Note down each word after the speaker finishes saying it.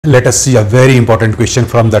Let us see a very important question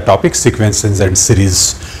from the topic sequences and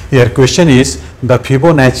series. Here question is, the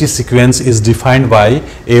Fibonacci sequence is defined by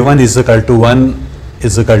a1 is equal to 1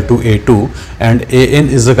 is equal to a2 and an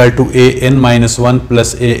is equal to an minus 1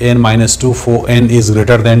 plus an minus 2 for n is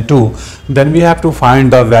greater than 2. Then we have to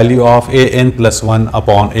find the value of an plus 1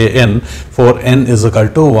 upon an for n is equal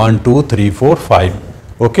to 1, 2, 3, 4,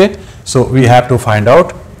 5. Okay. So we have to find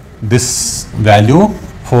out this value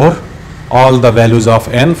for all the values of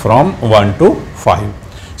n from 1 to 5.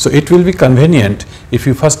 So it will be convenient if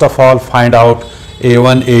you first of all find out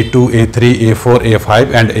a1, a2, a3, a4,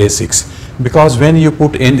 a5 and a6, because when you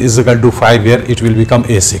put n is equal to 5 here, it will become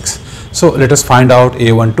a6. So let us find out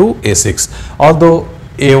a1 to a6, although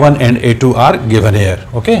a1 and a2 are given here.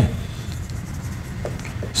 Okay.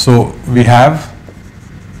 So we have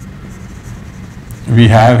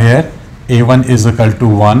here a1 is equal to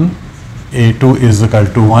 1, a2 is equal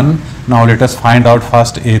to 1. Now let us find out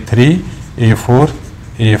first a3, a4,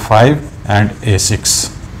 a5 and a6.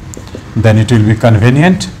 Then it will be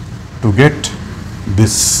convenient to get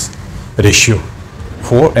this ratio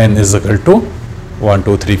for n is equal to 1,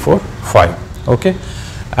 2, 3, 4, 5. Okay.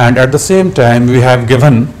 And at the same time we have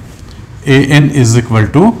given an is equal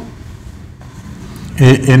to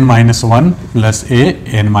an minus 1 plus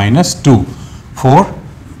an minus 2 for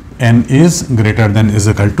n is greater than is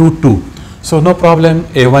equal to 2. So no problem,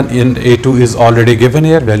 a1 and a2 is already given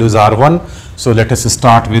here, values are 1. So let us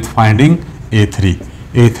start with finding a3.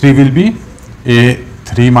 a3 will be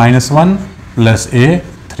a3 minus 1 plus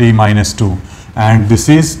a3 minus 2, and this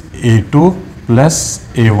is a2 plus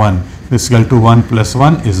a1. This is equal to 1 plus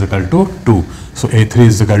 1 is equal to 2. So a3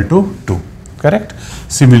 is equal to 2. Correct.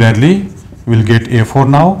 Similarly, we will get a4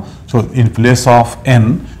 now. So in place of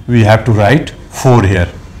n, we have to write 4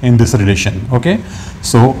 here in this relation. Okay.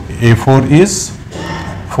 So a4 is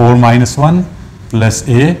 4 minus 1 plus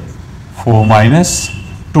a4 minus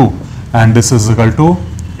 2, and this is equal to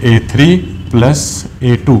a3 plus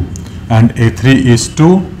a2, and a3 is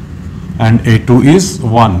 2 and a2 is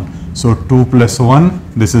 1. So 2 plus 1,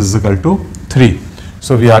 this is equal to 3.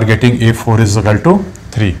 So we are getting a4 is equal to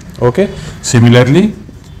 3. Okay. Similarly,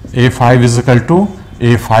 a5 is equal to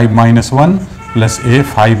a5 minus 1 plus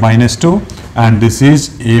a5 minus 2, and this is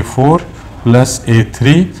a4 plus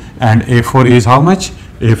a3, and a4 is how much?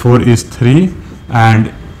 a4 is 3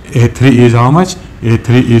 and a3 is how much?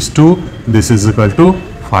 a3 is 2. This is equal to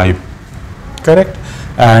 5. Correct.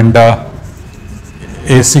 And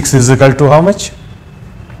a6 is equal to how much?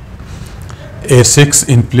 a6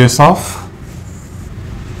 in place of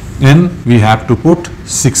n, we have to put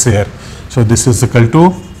 6 here. So this is equal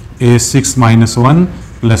to a6 minus 1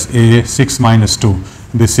 plus a6 minus 2.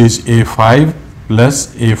 This is a5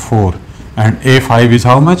 plus a4, and a5 is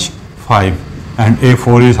how much? 5, and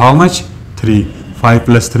a4 is how much? 3. 5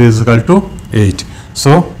 plus 3 is equal to 8.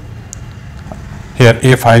 So here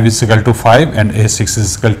a5 is equal to 5 and a6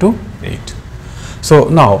 is equal to 8. So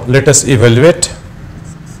now let us evaluate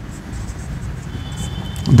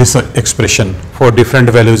this expression for different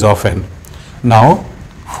values of n. Now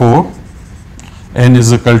for n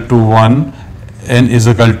is equal to 1, n is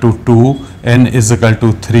equal to 2, n is equal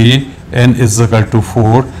to 3, n is equal to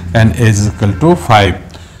 4, n is equal to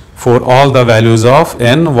 5. For all the values of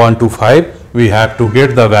n 1 to 5, we have to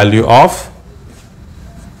get the value of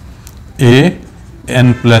a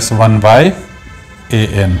n plus 1 by a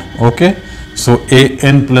n. Okay. So a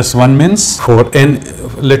n plus 1 means for n,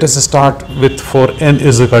 let us start with for n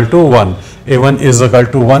is equal to 1. a1 is equal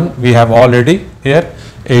to 1, we have already here.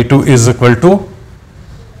 a2 is equal to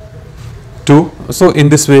 2. So in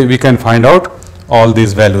this way we can find out all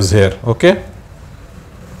these values here. Okay.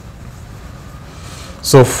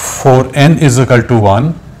 So for n is equal to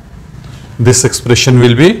 1, this expression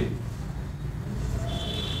will be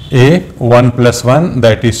a1 plus 1,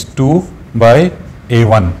 that is 2 by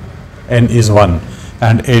a1, n is 1,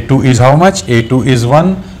 and a2 is how much? a2 is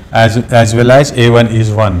 1 as well as a1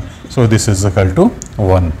 is 1. So this is equal to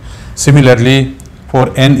 1. Similarly,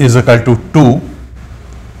 for n is equal to 2,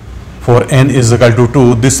 for n is equal to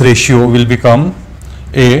 2, this ratio will become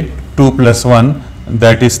a2 plus 1,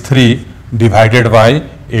 that is 3 divided by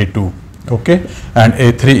a2. Okay. And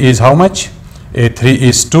a3 is how much? a3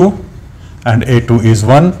 is 2 and a2 is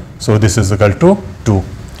 1. So this is equal to 2.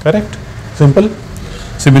 Correct. Simple.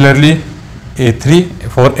 Similarly, a3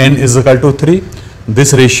 for n is equal to 3,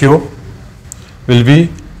 this ratio will be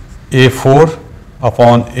a4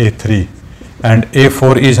 upon a3, and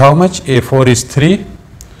a4 is how much? a4 is 3.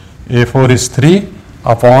 a4 is 3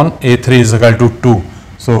 upon a3 is equal to 2.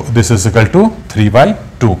 So this is equal to 3 by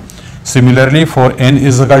 2. Similarly, for n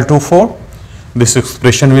is equal to 4, this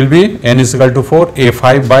expression will be n is equal to 4,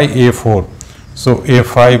 a5 by a4. So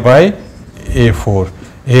a5 by a4,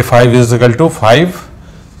 a5 is equal to 5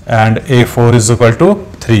 and a4 is equal to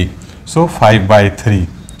 3. So 5 by 3,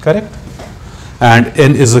 correct? And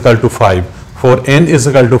n is equal to 5. For n is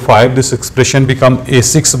equal to 5, this expression becomes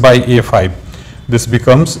a6 by a5. This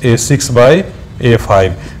becomes a6 by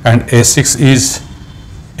a5, and a6 is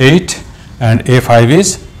 8 and a5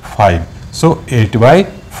 is 5. So 8 by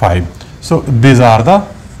 5. So these are the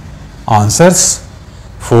answers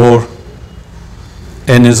for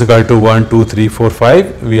n is equal to 1, 2, 3, 4,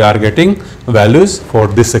 5. We are getting values for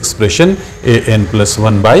this expression an plus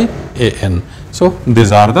 1 by an. So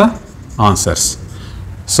these are the answers.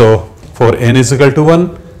 So for n is equal to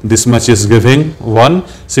 1, this much is giving 1.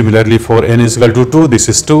 Similarly, for n is equal to 2, this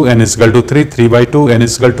is 2. N is equal to 3, 3 by 2. N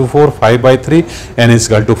is equal to 4, 5 by 3. N is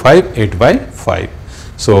equal to 5, 8 by 5.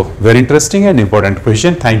 So very interesting and important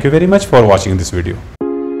question. Thank you very much for watching this video.